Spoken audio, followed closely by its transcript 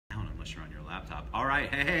unless you're on your laptop. All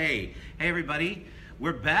right, hey everybody.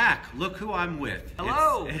 We're back. Look who I'm with.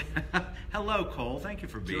 Hello. Hello, Cole. Thank you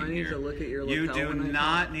for being here. Do I need to look at your lapel? You do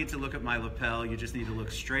not need to look at my lapel. You just need to look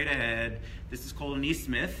straight ahead. This is Cole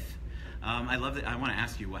Nesmith. I love that. I want to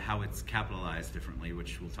ask you how it's capitalized differently,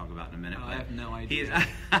 which we'll talk about in a minute. I have no idea.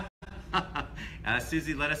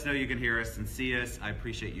 Susie, let us know you can hear us and see us. I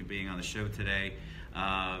appreciate you being on the show today.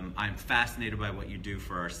 I'm fascinated by what you do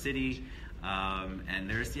for our city. And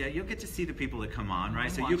you'll get to see the people that come on,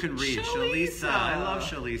 right? So you can read. Shalisa. I love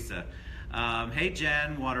Shalisa. Hey,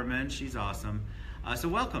 Jen Waterman. She's awesome. So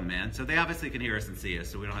welcome, man. So they obviously can hear us and see us,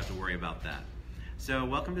 so we don't have to worry about that. So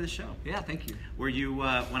welcome to the show. Yeah, thank you. Were you,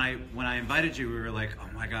 when I invited you, we were like, oh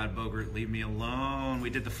my God, Bogert, leave me alone. We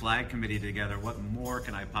did the flag committee together. What more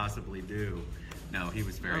can I possibly do? No, he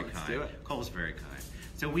was very kind. Let's do it. Cole's very kind.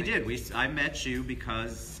 So we did. I met you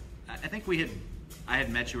because I think I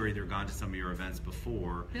had met you or either gone to some of your events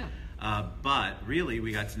before. Yeah. But really,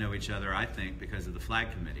 we got to know each other, I think, because of the flag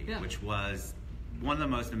committee, which was one of the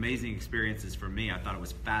most amazing experiences for me. I thought it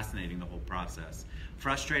was fascinating, the whole process.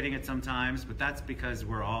 Frustrating at sometimes, but that's because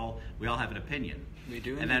we all have an opinion. We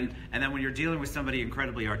do. And then when you're dealing with somebody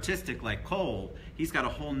incredibly artistic like Cole, he's got a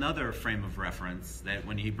whole nother frame of reference that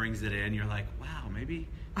when he brings it in, you're like, wow, maybe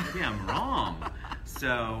I'm wrong.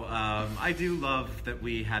 So I do love that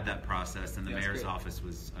we had that process, and the mayor's office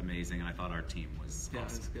was amazing, and I thought our team was awesome.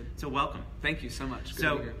 That's good. So welcome. Thank you so much. Good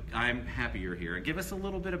so to be here. I'm happy you're here. Give us a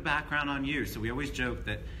little bit of background on you. So we always joke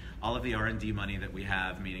that all of the R&D money that we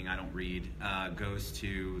have, meaning I don't read, goes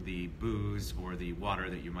to the booze or the water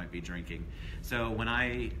that you might be drinking. So when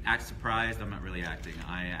I act surprised, I'm not really acting.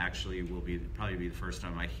 I actually will probably be the first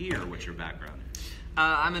time I hear what your background is.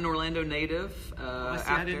 I'm an Orlando native.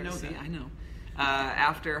 I didn't know that. I know.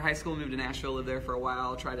 After high school, moved to Nashville, lived there for a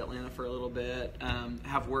while, tried Atlanta for a little bit.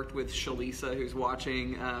 Have worked with Shalisa, who's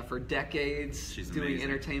watching, for decades. She's doing amazing.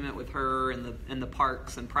 Entertainment with her in the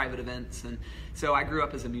parks and private events. And so I grew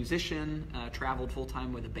up as a musician, traveled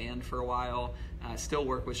full-time with a band for a while, still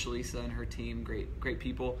work with Shalisa and her team, great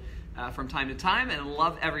people. From time to time, and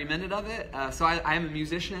love every minute of it. So I am a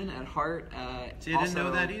musician at heart. So you didn't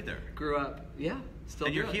know that either. Grew up, still.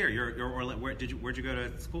 And you're here. You're Orlando. Where'd you go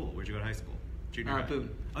to school? Where'd you go to high school? Junior high? Boone.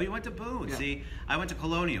 Oh, you went to Boone. Yeah. See, I went to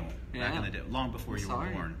Colonial back in the day, long before you were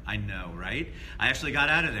born. I know, right? I actually got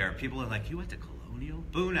out of there. People are like, you went to Colonial?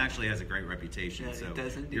 Boone actually has a great reputation, Yeah, so it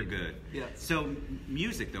does indeed. You're good. Yes. So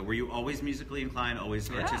music, though, were you always musically inclined, always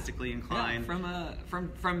artistically inclined? Yeah,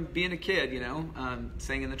 from being a kid,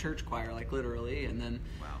 sang in the church choir, like literally, and then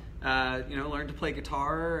learned to play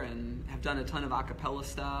guitar and have done a ton of a cappella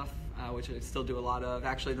stuff, which I still do a lot of.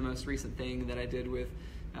 Actually, the most recent thing that I did with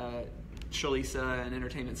Shalisa and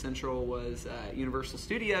Entertainment Central was Universal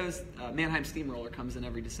Studios. Mannheim Steamroller comes in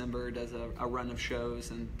every December, does a run of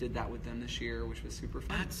shows, and did that with them this year, which was super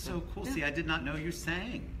fun. That's so cool. Yeah. See, I did not know you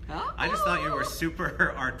sang. Oh. I just thought you were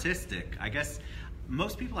super artistic. I guess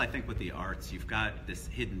most people, I think, with the arts, you've got this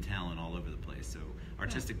hidden talent all over the place. So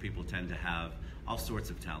artistic people tend to have all sorts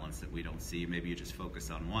of talents that we don't see. Maybe you just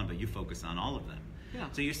focus on one, but you focus on all of them. Yeah.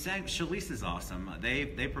 So you sang. Shalisa's awesome.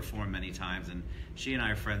 They perform many times, and she and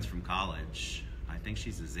I are friends from college. I think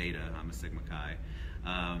she's a Zeta. I'm a Sigma Chi,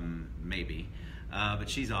 maybe. But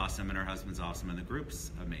she's awesome, and her husband's awesome, and the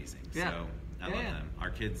group's amazing. Yeah. So I love them.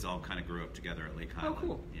 Our kids all kind of grew up together at Lake Highland. Oh,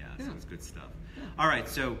 cool. Yeah, so it's good stuff. Yeah. All right,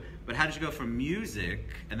 but how did you go from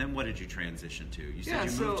music, and then what did you transition to? You said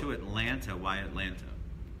you moved to Atlanta. Why Atlanta?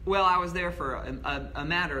 Well, I was there for a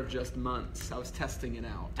matter of just months. I was testing it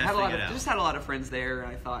out. I just had a lot of friends there,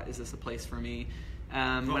 and I thought, is this a place for me?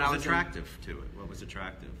 What was attractive to it? What was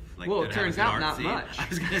attractive? Like, well, it turns out not much. I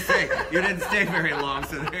was going to say, you didn't stay very long,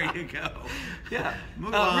 so there you go. Yeah.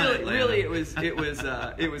 Move on, really, it was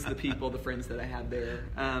the people, the friends that I had there.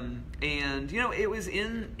 I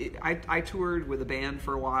toured with a band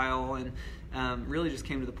for a while, and really just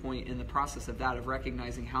came to the point in the process of that of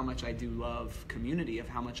recognizing how much I do love community, of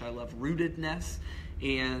how much I love rootedness.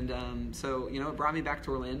 And so it brought me back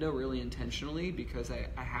to Orlando really intentionally, because I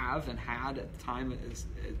have and had at the time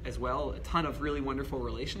as well a ton of really wonderful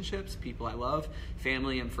relationships, people I love,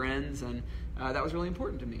 family and friends, and that was really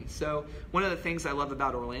important to me. So one of the things I love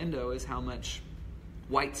about Orlando is how much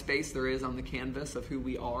white space there is on the canvas of who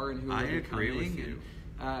we are and who we're becoming. I agree with you.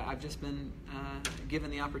 I've just been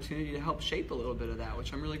given the opportunity to help shape a little bit of that,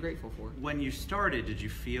 which I'm really grateful for. When you started, did you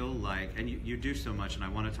feel like, and you do so much, and I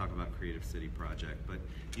want to talk about Creative City Project, but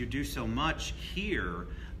you do so much here,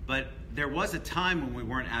 but there was a time when we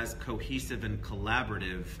weren't as cohesive and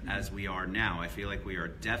collaborative as we are now. I feel like we are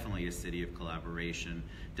definitely a city of collaboration,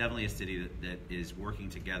 definitely a city that is working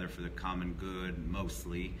together for the common good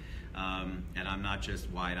mostly. And I'm not just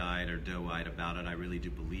wide-eyed or doe-eyed about it. I really do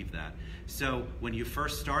believe that. So when you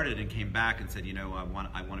first started and came back and said, I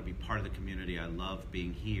want to be part of the community, I love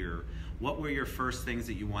being here, what were your first things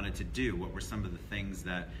that you wanted to do? What were some of the things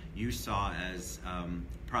that you saw as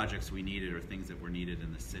projects we needed or things that were needed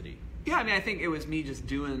in the city? Yeah, I mean, I think it was me just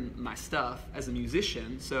doing my stuff as a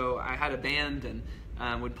musician. So I had a band and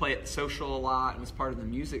would play at the social a lot and was part of the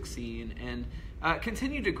music scene, and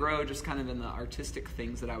continued to grow just kind of in the artistic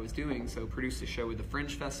things that I was doing. So produced a show with the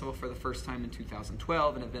Fringe Festival for the first time in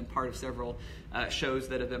 2012, and have been part of several shows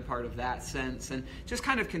that have been part of that since, and just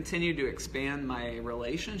kind of continued to expand my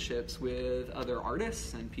relationships with other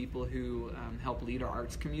artists and people who help lead our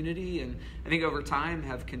arts community. And I think over time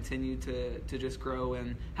have continued to just grow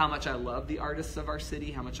in how much I love the artists of our city,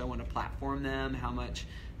 how much I want to platform them, how much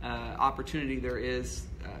opportunity there is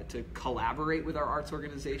to collaborate with our arts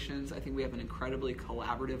organizations. I think we have an incredibly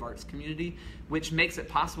collaborative arts community, which makes it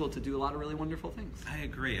possible to do a lot of really wonderful things. I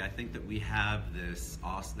agree. I think that we have this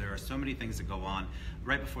awesome, there are so many things that go on.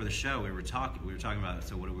 Right before the show, we were talking about,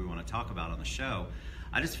 so what do we want to talk about on the show?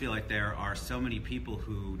 I just feel like there are so many people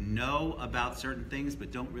who know about certain things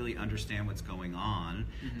but don't really understand what's going on.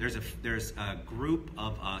 Mm-hmm. There's a group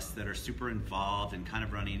of us that are super involved and kind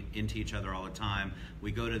of running into each other all the time.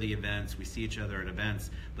 We go to the events, we see each other at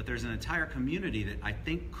events, but there's an entire community that I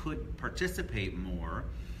think could participate more.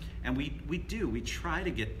 And we try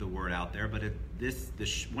to get the word out there, but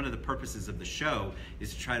one of the purposes of the show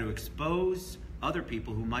is to try to expose other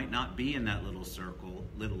people who might not be in that littler circle,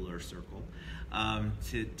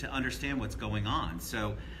 to understand what's going on.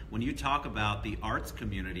 So when you talk about the arts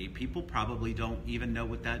community, people probably don't even know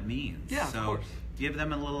what that means. Yeah, so of course. Give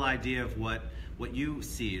them a little idea of what you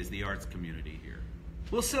see as the arts community here.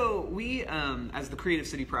 Well, so we, as the Creative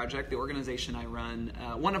City Project, the organization I run,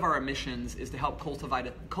 one of our missions is to help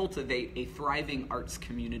cultivate a thriving arts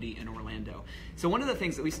community in Orlando. So one of the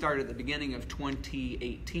things that we started at the beginning of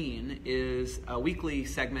 2018 is a weekly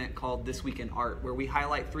segment called This Week in Art, where we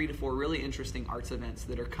highlight 3 to 4 really interesting arts events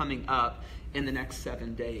that are coming up in the next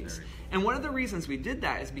 7 days. And one of the reasons we did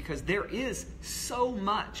that is because there is so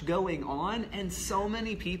much going on, and so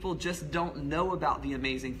many people just don't know about the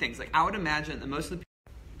amazing things. Like, I would imagine that most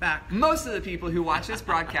of the people who watch this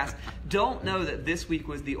broadcast don't know that this week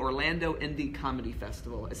was the Orlando Indie Comedy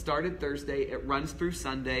Festival. It started Thursday. It runs through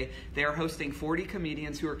Sunday. They are hosting 40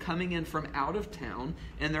 comedians who are coming in from out of town,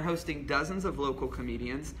 and they're hosting dozens of local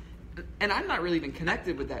comedians. And I'm not really even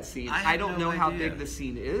connected with that scene. I don't know how big the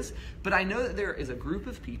scene is, but I know that there is a group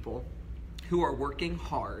of people who are working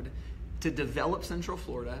hard to develop Central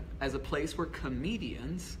Florida as a place where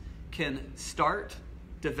comedians can start,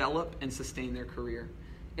 develop, and sustain their career.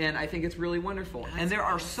 And I think it's really wonderful. And there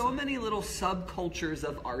are so many little subcultures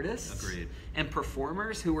of artists and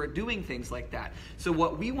performers who are doing things like that. So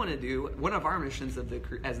what we want to do, one of our missions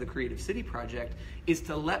as the Creative City Project, is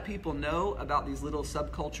to let people know about these little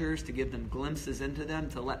subcultures, to give them glimpses into them,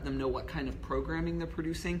 to let them know what kind of programming they're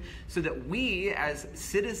producing, so that we as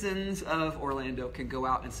citizens of Orlando can go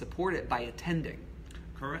out and support it by attending.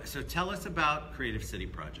 Correct. So tell us about Creative City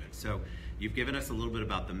Project. So you've given us a little bit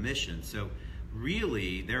about the mission. So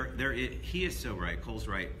really, he is so right, Cole's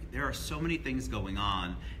right, there are so many things going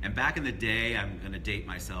on. And back in the day, I'm going to date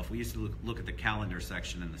myself, we used to look at the calendar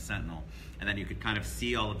section in the Sentinel, and then you could kind of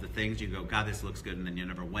see all of the things. You go, God, this looks good, and then you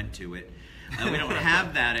never went to it. We don't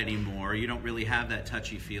have that anymore. You don't really have that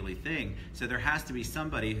touchy-feely thing. So there has to be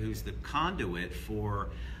somebody who's the conduit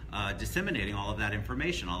for disseminating all of that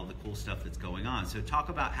information, all of the cool stuff that's going on. So talk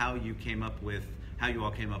about how you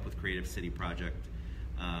all came up with Creative City Project.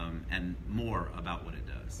 And more about what it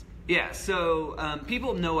does. Yeah, so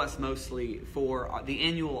people know us mostly for the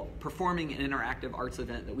annual performing and interactive arts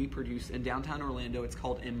event that we produce in downtown Orlando. It's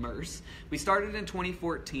called IMMERSE. We started in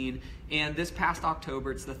 2014, and this past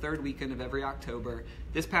October, it's the third weekend of every October.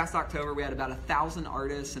 This past October, we had about 1,000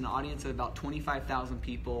 artists, an audience of about 25,000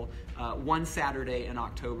 people, one Saturday in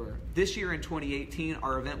October. This year in 2018,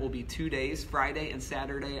 our event will be 2 days, Friday and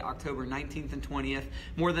Saturday, October 19th and 20th.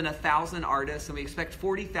 More than 1,000 artists, and we expect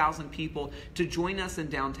 40,000 people to join us in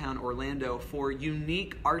downtown Orlando for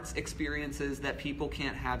unique arts experiences that people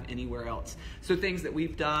can't have anywhere else. So things that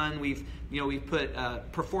we've done, we've put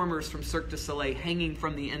performers from Cirque du Soleil hanging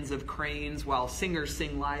from the ends of cranes while singers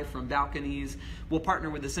sing live from balconies. We'll partner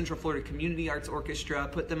with the Central Florida Community Arts Orchestra,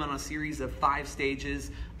 put them on a series of 5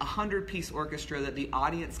 stages, a 100-piece orchestra that the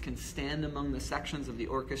audience can stand among the sections of the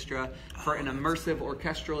orchestra for an immersive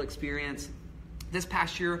orchestral experience. This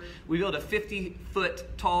past year, we built a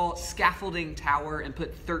 50-foot tall scaffolding tower and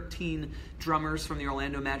put 13 drummers from the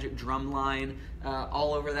Orlando Magic drum line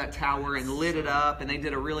all over that tower and lit it up, and they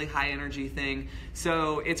did a really high-energy thing.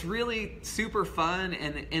 So it's really super fun,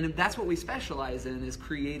 and that's what we specialize in, is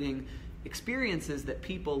creating experiences that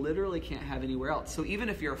people literally can't have anywhere else. So even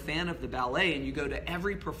if you're a fan of the ballet and you go to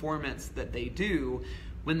every performance that they do,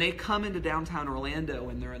 when they come into downtown Orlando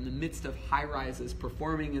and they're in the midst of high-rises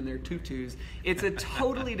performing in their tutus, it's a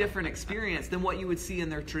totally different experience than what you would see in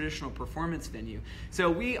their traditional performance venue.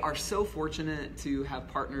 So we are so fortunate to have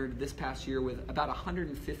partnered this past year with about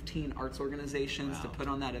 115 arts organizations to put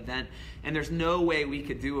on that event. And there's no way we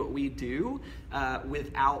could do what we do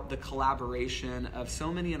without the collaboration of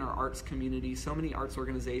so many in our arts community, so many arts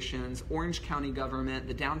organizations, Orange County government,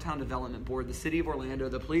 the Downtown Development Board, the City of Orlando,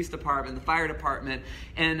 the police department, the fire department,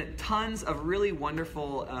 and tons of really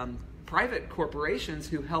wonderful private corporations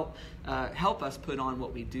who help us put on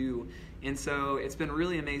what we do. And so it's been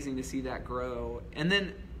really amazing to see that grow. And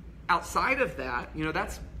then outside of that,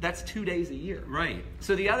 that's 2 days a year. Right.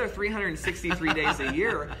 So the other 363 days a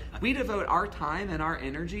year, we devote our time and our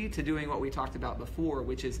energy to doing what we talked about before,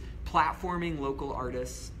 which is platforming local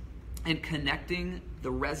artists and connecting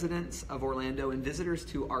the residents of Orlando and visitors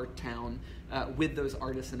to our town with those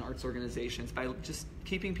artists and arts organizations by just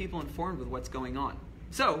keeping people informed with what's going on.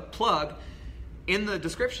 So, plug, in the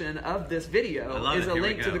description of this video is a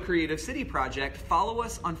link to the Creative City Project. Follow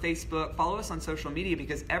us on Facebook, follow us on social media,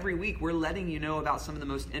 because every week we're letting you know about some of the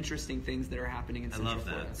most interesting things that are happening in Central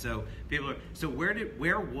Florida. So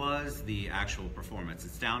where was the actual performance?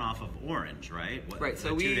 It's down off of Orange, right? Right.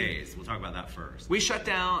 So 2 days. We'll talk about that first. We shut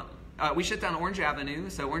down Orange Avenue,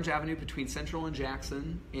 so Orange Avenue between Central and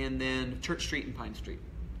Jackson, and then Church Street and Pine Street.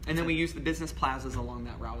 And then we used the business plazas along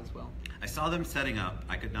that route as well. I saw them setting up.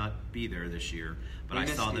 I could not be there this year, but I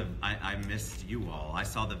saw them. I missed you all. I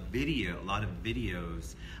saw the video, a lot of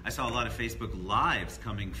videos. I saw a lot of Facebook Lives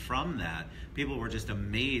coming from that. People were just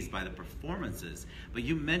amazed by the performances. But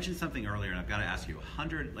you mentioned something earlier, and I've got to ask you,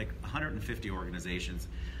 150 organizations.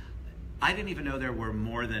 I didn't even know there were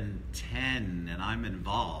more than 10, and I'm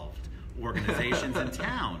involved, organizations in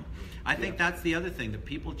town. I think that's the other thing that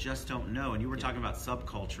people just don't know. And you were talking about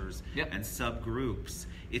subcultures and subgroups.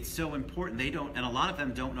 It's so important. They don't, and a lot of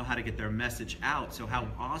them don't know how to get their message out. So how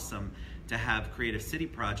awesome to have Creative City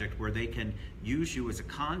Project where they can use you as a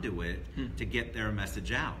conduit to get their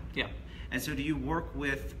message out. Yeah. And so do you work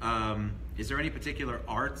with, is there any particular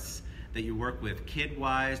arts that you work with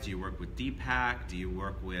kid-wise? Do you work with Deepak? Do you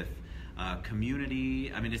work with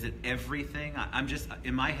community? I mean, is it everything? I'm just,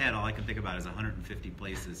 in my head, all I can think about is 150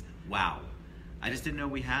 places. Wow. I just didn't know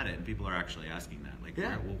we had it, and people are actually asking that. Like,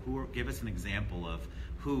 give us an example of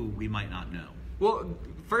who we might not know. Well,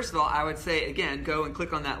 first of all, I would say, again, go and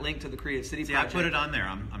click on that link to the Creative City Project. Yeah, I put it on there.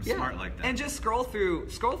 I'm smart like that. And just scroll through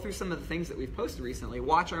some of the things that we've posted recently.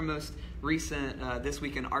 Watch our most recent This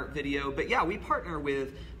Week in Art video. But yeah, we partner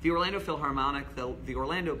with the Orlando Philharmonic, the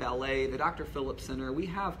Orlando Ballet, the Dr. Phillips Center. We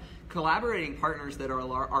have collaborating partners that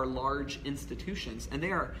are large institutions, and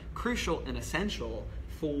they are crucial and essential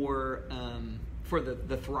for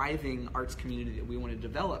the thriving arts community that we want to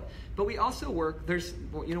develop. But we also work,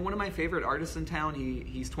 one of my favorite artists in town,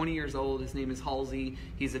 he's 20 years old, his name is Halsey,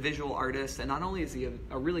 he's a visual artist, and not only is he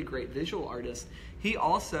a really great visual artist, he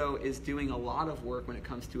also is doing a lot of work when it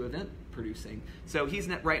comes to event producing. So he's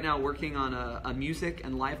right now working on a music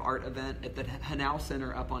and live art event at the Hanau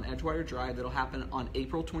Center up on Edgewater Drive that'll happen on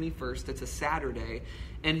April 21st. It's a Saturday.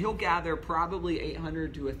 And he'll gather probably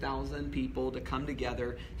 800 to 1,000 people to come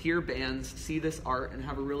together, hear bands, see this art, and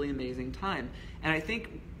have a really amazing time. And I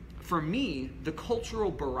think, for me, the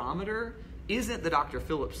cultural barometer isn't the Dr.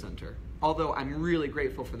 Phillips Center, although I'm really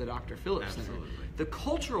grateful for the Dr. Phillips Center. The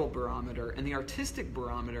cultural barometer and the artistic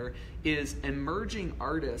barometer is emerging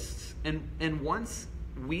artists. And once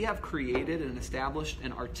we have created and established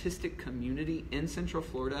an artistic community in Central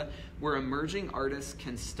Florida where emerging artists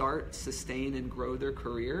can start, sustain, and grow their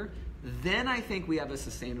career, then I think we have a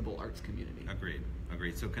sustainable arts community.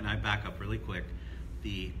 Agreed. So can I back up really quick?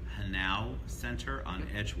 The Hanau Center on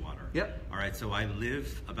Edgewater. Yep. All right, so I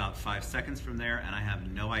live about 5 seconds from there, and I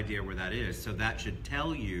have no idea where that is. So that should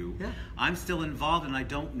tell you I'm still involved, and I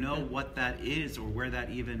don't know what that is or where that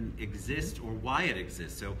even exists or why it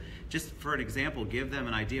exists. So just for an example, give them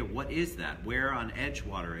an idea. What is that? Where on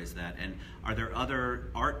Edgewater is that? And are there other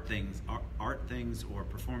art things or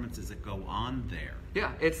performances that go on there?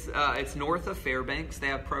 Yeah, it's north of Fairbanks. They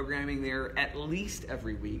have programming there at least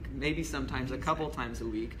every week, maybe sometimes a couple times a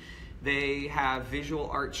week. They have visual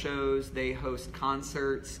art shows. They host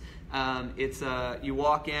concerts. You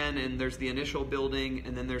walk in and there's the initial building,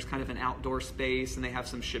 and then there's kind of an outdoor space, and they have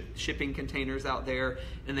some shipping containers out there,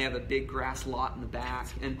 and they have a big grass lot in the back.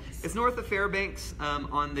 And it's north of Fairbanks,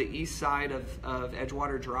 on the east side of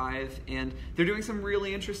Edgewater Drive, and they're doing some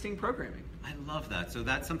really interesting programming. I love that. So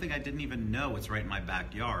that's something I didn't even know. It's right in my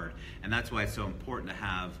backyard, and that's why it's so important to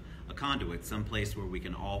have a conduit, some place where we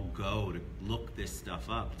can all go to look this stuff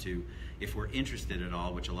up, to, if we're interested at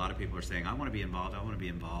all, which a lot of people are saying, I want to be involved, I want to be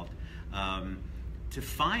involved, to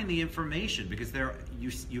find the information, because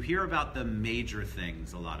you hear about the major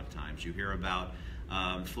things a lot of times. You hear about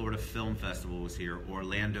Florida Film Festival was here,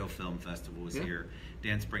 Orlando Film Festival was here.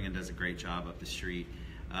 Dan Springen does a great job up the street.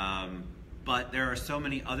 But there are so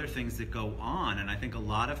many other things that go on, and I think a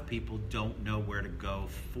lot of people don't know where to go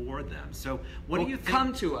for them. So what do you think?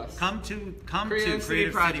 Come to us. Come to Creative City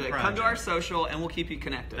Project. Come to our social, and we'll keep you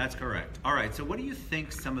connected. That's correct. All right, so what do you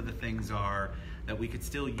think some of the things are that we could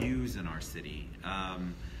still use in our city?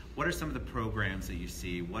 What are some of the programs that you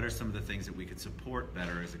see? What are some of the things that we could support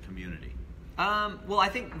better as a community? Well, I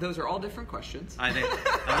think those are all different questions. I think,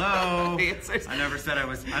 hello. I never said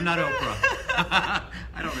I'm not Oprah.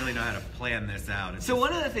 I don't really know how to plan this out. So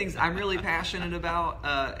one of the things I'm really passionate about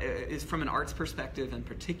is, from an arts perspective in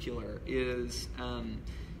particular, is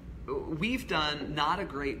we've done not a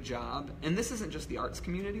great job, and this isn't just the arts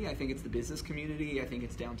community. I think it's the business community. I think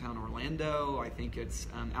it's downtown Orlando. I think it's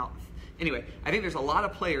out. Anyway, I think there's a lot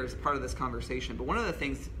of players part of this conversation, but one of the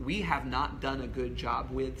things we have not done a good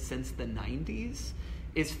job with since the 90s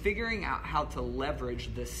is figuring out how to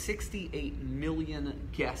leverage the 68 million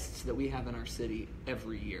guests that we have in our city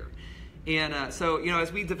every year. And so,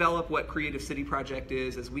 as we develop what Creative City Project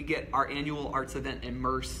is, as we get our annual arts event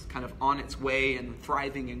IMMERSE kind of on its way and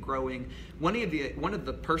thriving and growing, one of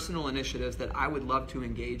the personal initiatives that I would love to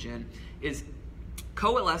engage in is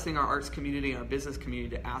coalescing our arts community and our business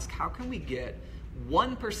community to ask, how can we get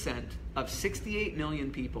 1% of 68 million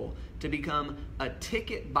people to become a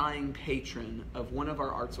ticket-buying patron of one of our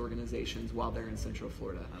arts organizations while they're in Central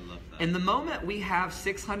Florida? I love that. And the moment we have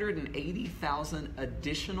 680,000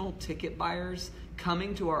 additional ticket buyers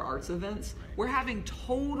coming to our arts events, we're having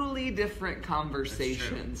totally different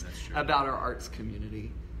conversations about our arts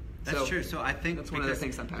community. That's true. So I think that's one of the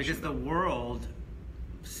things I'm passionate about. Because the world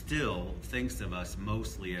still thinks of us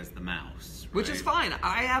mostly as the mouse, right? Which is fine.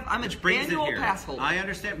 I'm an annual pass holder. I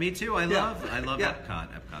understand. Me too. I love Epcot.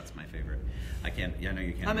 Epcot's my favorite. I know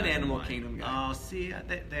you can't. I'm an Animal Kingdom guy. Oh, see,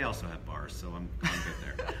 they also have bars, so I'm good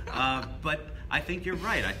there. But I think you're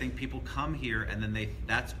right. I think people come here and then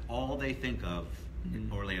that's all they think of in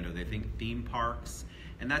Orlando. They think theme parks,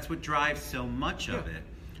 and that's what drives so much of it.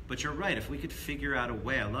 But you're right. If we could figure out a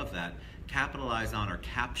way, I love that, capitalize on or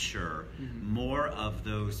capture more of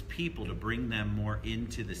those people to bring them more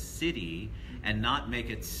into the city and not make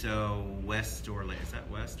it so West Orlando. Is that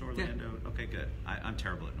West Orlando? Yeah. Okay, good. I'm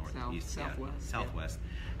terrible at Northeast. Southwest.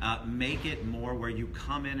 Make it more where you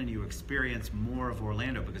come in and you experience more of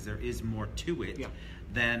Orlando, because there is more to it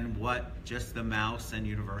than what just the Mouse and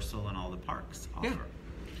Universal and all the parks offer. Yeah.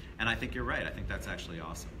 And I think you're right. I think that's actually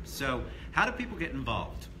awesome. So how do people get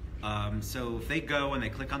involved? So if they go and they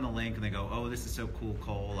click on the link and they go, oh, this is so cool,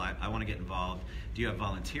 Cole, I want to get involved. Do you have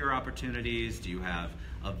volunteer opportunities? Do you have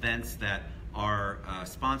events that are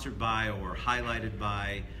sponsored by or highlighted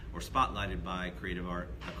by or spotlighted by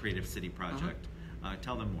Creative City Project?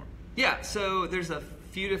 Tell them more. Yeah, so there's a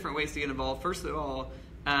few different ways to get involved. First of all,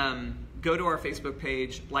 go to our Facebook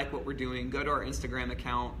page, like what we're doing. Go to our Instagram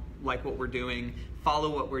account, like what we're doing.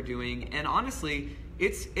 Follow what we're doing. And honestly,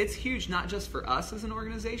 it's huge, not just for us as an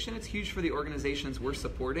organization, it's huge for the organizations we're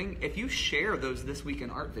supporting. If you share those This Week in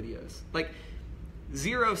Art videos, like,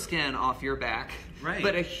 zero skin off your back,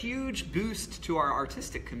 but a huge boost to our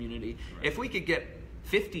artistic community. If we could get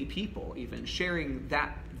 50 people even sharing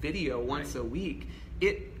that video once a week,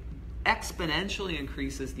 it exponentially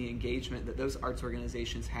increases the engagement that those arts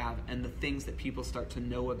organizations have and the things that people start to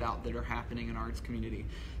know about that are happening in our arts community.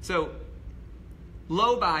 So,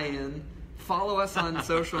 low buy-in. Follow us on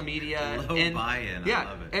social media. Buy-in. I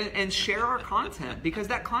love it. And share our content, because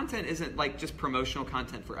that content isn't like just promotional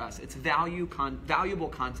content for us. It's valuable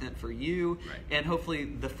content for you and hopefully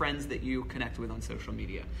the friends that you connect with on social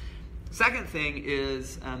media. Second thing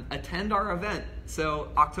is attend our event. So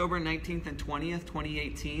October 19th and 20th,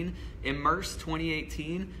 2018, IMMERSE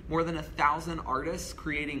 2018, more than 1,000 artists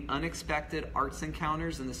creating unexpected arts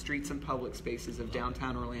encounters in the streets and public spaces of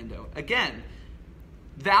downtown Orlando. Again,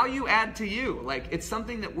 value add to you. Like, it's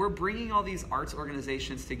something that we're bringing all these arts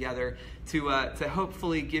organizations together to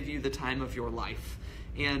hopefully give you the time of your life.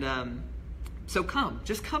 And So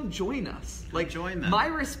just come join us. Join them.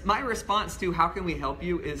 My response to how can we help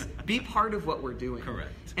you is be part of what we're doing. Correct.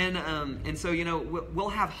 And so, we'll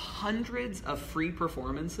have hundreds of free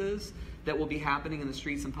performances that will be happening in the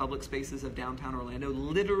streets and public spaces of downtown Orlando,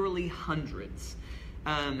 literally hundreds.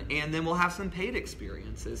 And then we'll have some paid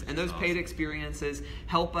experiences. And those paid experiences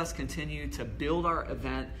help us continue to build our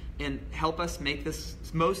event and help us make this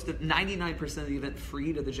 99% of the event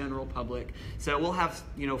free to the general public. So we'll have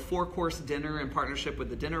 4-course dinner in partnership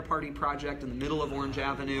with the Dinner Party Project in the middle of Orange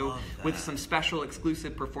Avenue with some special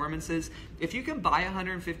exclusive performances. If you can buy a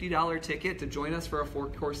 $150 ticket to join us for a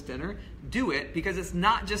 4-course dinner, do it, because it's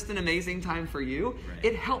not just an amazing time for you. Right.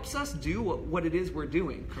 It helps us do what it is we're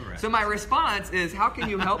doing. Correct. So my response is, how can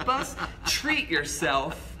you help us? Treat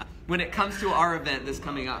yourself when it comes to our event this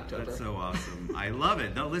coming October. That's so awesome. I love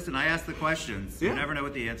it. No, listen, I ask the questions. You never know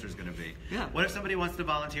what the answer is going to be. Yeah. What if somebody wants to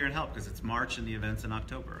volunteer and help? Because it's March and the event's in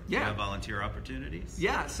October. Yeah. Do you have volunteer opportunities?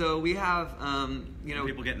 Yeah, so we have, Can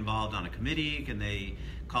people get involved on a committee? Can they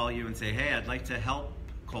call you and say, hey, I'd like to help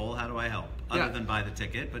Cole, how do I help? Other than buy the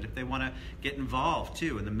ticket, but if they want to get involved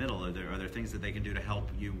too in the middle, are there things that they can do to help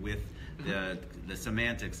you with the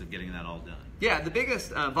semantics of getting that all done? Yeah, the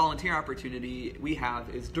biggest volunteer opportunity we have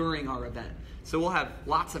is during our event. So we'll have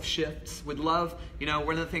lots of shifts. Would love, one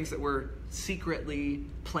of the things that we're secretly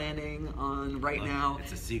planning on right now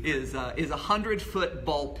it's a secret. is a 100-foot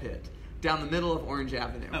ball pit down the middle of Orange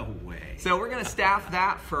Avenue. No way. So we're going to staff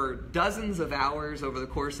that for dozens of hours over the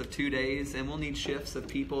course of 2 days, and we'll need shifts of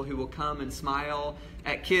people who will come and smile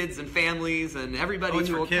at kids and families and everybody it's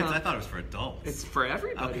who for will kids. come. I thought it was for adults. It's for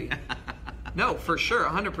everybody. Okay. No, for sure,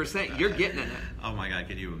 100%. You're getting in it. Oh my God,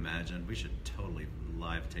 could you imagine? We should totally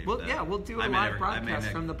live tape Well, that. yeah, we'll do a live broadcast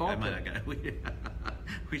from the ball pit.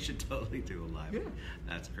 We should totally do a live. Yeah.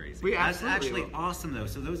 That's crazy. We That's absolutely actually awesome, though.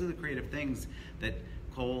 So those are the creative things that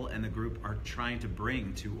Cole and the group are trying to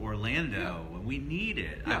bring to Orlando, and we need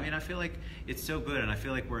it. Yeah. I mean, I feel like it's so good, and I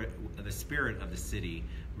feel like the spirit of the city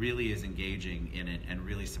really is engaging in it and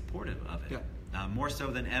really supportive of it. Yeah. More so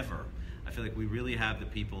than ever. I feel like we really have the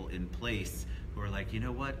people in place who are like, you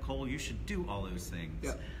know what, Cole, you should do all those things.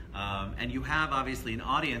 Yeah. And you have obviously an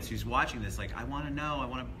audience who's watching this like, I want to know, I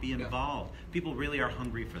want to be involved. People really are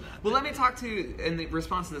hungry for that. Well, let me talk to, in the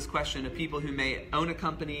response to this question, to people who may own a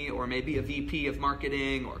company or may be a VP of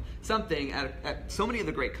marketing or something at so many of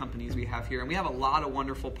the great companies we have here. And we have a lot of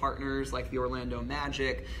wonderful partners like the Orlando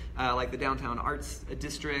Magic, like the Downtown Arts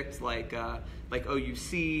District, like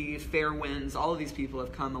OUC, Fairwinds. All of these people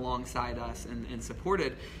have come alongside us and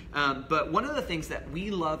supported. But one of the things that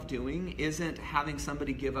we love doing isn't having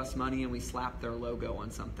somebody give us money and we slap their logo on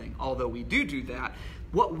something, although we do that.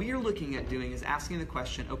 What we're looking at doing is asking the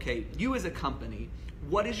question, okay, you as a company,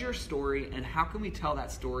 what is your story and how can we tell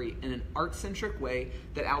that story in an art-centric way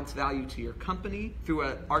that adds value to your company through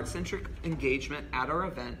an art-centric engagement at our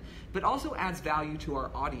event, but also adds value to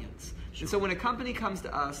our audience? Sure. And so when a company comes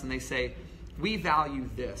to us and they say, we value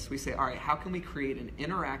this, we say, all right, how can we create an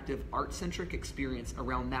interactive, art-centric experience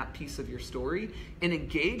around that piece of your story and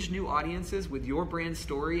engage new audiences with your brand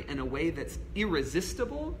story in a way that's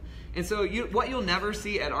irresistible? And so what you'll never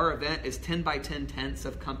see at our event is 10 by 10 tents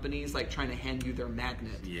of companies like trying to hand you their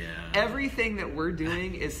magnet. Yeah. Everything that we're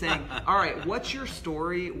doing is saying, all right, what's your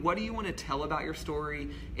story? What do you want to tell about your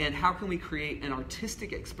story? And how can we create an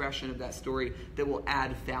artistic expression of that story that will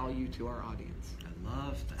add value to our audience?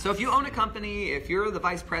 Love that. So if you own a company, if you're the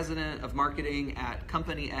vice president of marketing at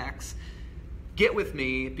Company X, get with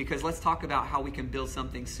me because let's talk about how we can build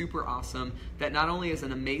something super awesome that not only is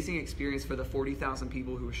an amazing experience for the 40,000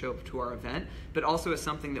 people who show up to our event, but also is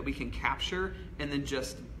something that we can capture and then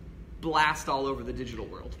just blast all over the digital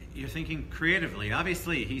world. You're thinking creatively.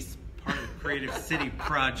 Obviously, he's part of the Creative City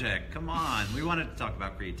Project. Come on. We wanted to talk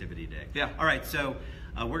about Creativity Day. Yeah. All right, so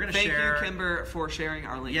we're going to share. Thank you, Kimber, for sharing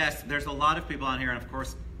our link. Yes, there's a lot of people on here, and of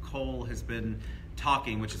course, Cole has been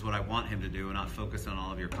talking, which is what I want him to do, and not focus on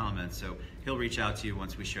all of your comments. So he'll reach out to you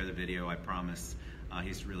once we share the video, I promise.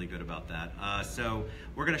 He's really good about that. So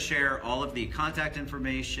we're going to share all of the contact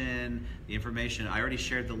information, I already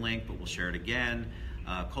shared the link, but we'll share it again.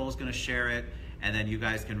 Cole's going to share it, and then you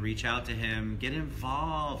guys can reach out to him, get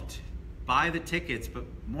involved, buy the tickets, but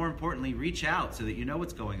more importantly, reach out so that you know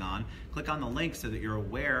what's going on. Click on the link so that you're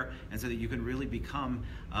aware and so that you can really become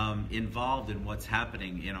involved in what's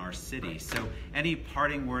happening in our city. So any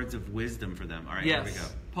parting words of wisdom for them? All right, yes. Here we go.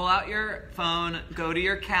 Pull out your phone, go to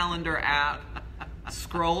your calendar app,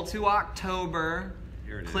 scroll to October,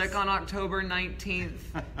 click on October 19th,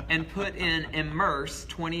 and put in IMMERSE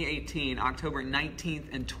 2018, October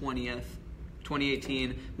 19th and 20th,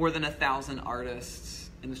 2018. More than 1,000 artists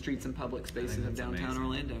in the streets and public spaces of downtown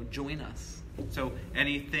Orlando. Join us. So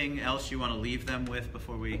anything else you want to leave them with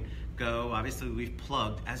before we go? Obviously, we've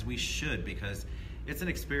plugged, as we should, because it's an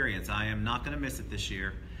experience. I am not going to miss it this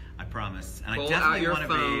year. I promise. And pull I definitely want to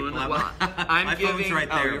phone. be. Well, I'm my giving, phone's right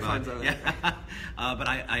there. your phone's over there. Yeah. But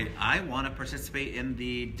I want to participate in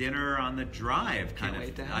the dinner on the drive kind Can't of.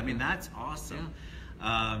 wait to have I mean, you. that's awesome.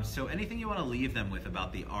 Yeah. So anything you want to leave them with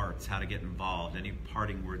about the arts, how to get involved, any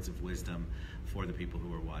parting words of wisdom for the people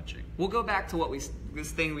who are watching? We'll go back to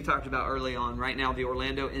this thing we talked about early on. Right now, the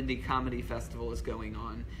Orlando Indie Comedy Festival is going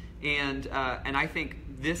on, and I think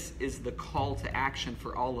this is the call to action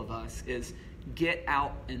for all of us: is get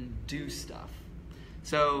out and do stuff.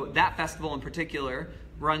 So that festival in particular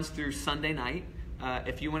runs through Sunday night.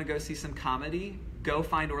 If you want to go see some comedy, go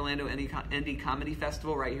find Orlando Indie Comedy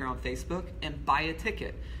Festival right here on Facebook and buy a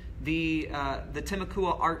ticket. The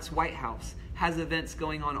Timucua Arts White House has events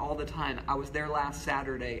going on all the time. I was there last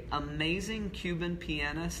Saturday. Amazing Cuban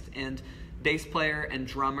pianist and bass player and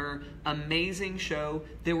drummer. Amazing show.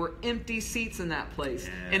 There were empty seats in that place.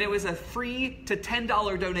 Yeah. And it was a free to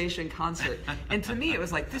 $10 donation concert. And to me, it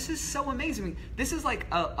was like, this is so amazing. This is like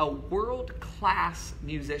a world-class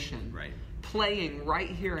musician. Right. Playing right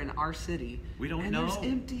here in our city. We don't and know. There's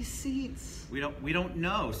empty seats. We don't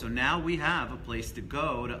know. So now we have a place to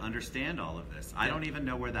go to understand all of this. I don't even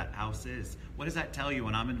know where that house is. What does that tell you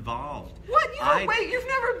when I'm involved? What? Wait, you've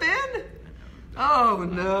never been? Oh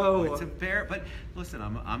no! It's embarrassing. But listen,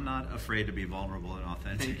 I'm not afraid to be vulnerable and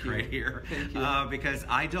authentic right here. Thank you. Because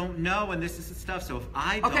I don't know, and this is the stuff. So if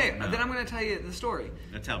I don't know, then I'm going to tell you the story.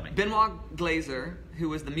 Now tell me. Benoit Glazer, who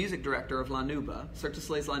was the music director of La Nuba, Cirque du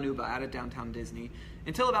Soleil's La Nuba, out of downtown Disney,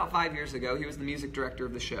 until about 5 years ago, he was the music director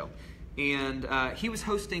of the show. And he was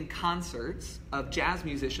hosting concerts of jazz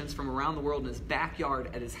musicians from around the world in his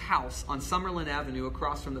backyard at his house on Summerlin Avenue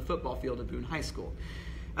across from the football field at Boone High School.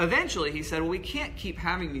 Eventually, he said, well, we can't keep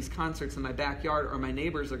having these concerts in my backyard or my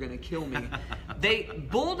neighbors are going to kill me. They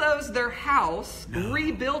bulldozed their house,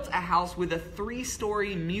 rebuilt a house with a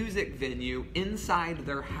 3-story music venue inside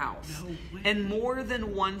their house. No way. And more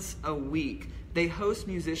than once a week, they host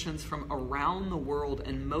musicians from around the world,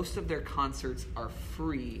 and most of their concerts are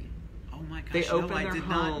free. Oh my gosh, They open I their did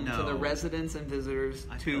home not to know. the residents and visitors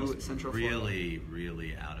to Central Florida.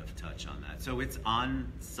 Really out of touch on that. So it's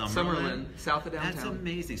on Summerlin, south of downtown. That's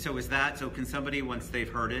amazing. So so can somebody, once they've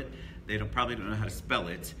heard it, they probably don't know how to spell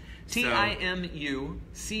it. Timucua,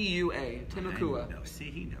 Timucua. No,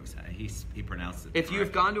 see, he knows how. He pronounced it. If you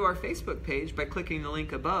have gone to our Facebook page by clicking the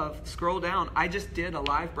link above, scroll down. I just did a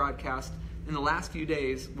live broadcast in the last few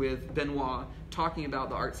days with Benoit talking about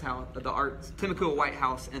the arts Timucua White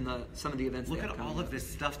House, and some of the events. Look at all of this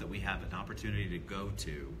stuff that we have an opportunity to go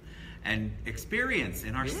to and experience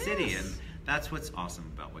in our city, and that's what's awesome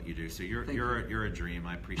about what you do. So you're a dream.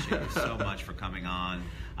 I appreciate you so much for coming on.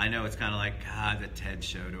 I know it's kind of like, God, the TED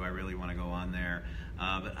show. Do I really want to go on there?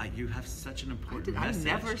 But you have such an important message.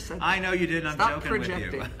 I never said that. I know you did. I'm Stop joking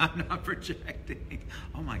projecting. with you. I'm not projecting.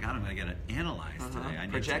 Oh my God, I'm going to get analyzed today. I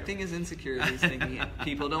need Projecting to. is insecurities. Thinking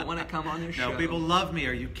people don't want to come on your show. No, people love me.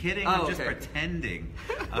 Are you kidding? Oh, I'm just okay. pretending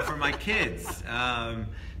for my kids.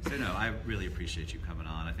 So no, I really appreciate you coming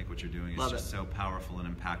on. I think what you're doing is just so powerful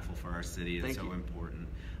and impactful for our city. It's so important.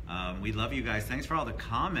 We love you guys. Thanks for all the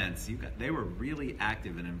comments. They were really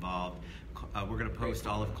active and involved. We're going to post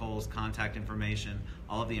all of Cole's contact information,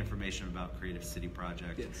 all of the information about Creative City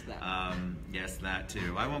Project. Yes, that. Yes, that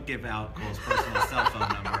too. I won't give out Cole's personal cell phone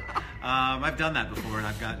number. I've done that before, and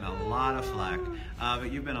I've gotten a lot of flack.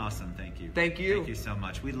 But you've been awesome. Thank you. Thank you. Thank you so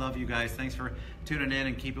much. We love you guys. Thanks for tuning in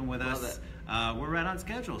and keeping with us. We're right on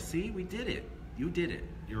schedule. See, we did it. You did it.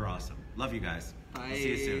 You're awesome. Love you guys. Bye. We'll see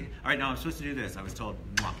you soon. All right, now I'm supposed to do this. I was told.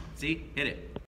 Mwah. See? Hit it.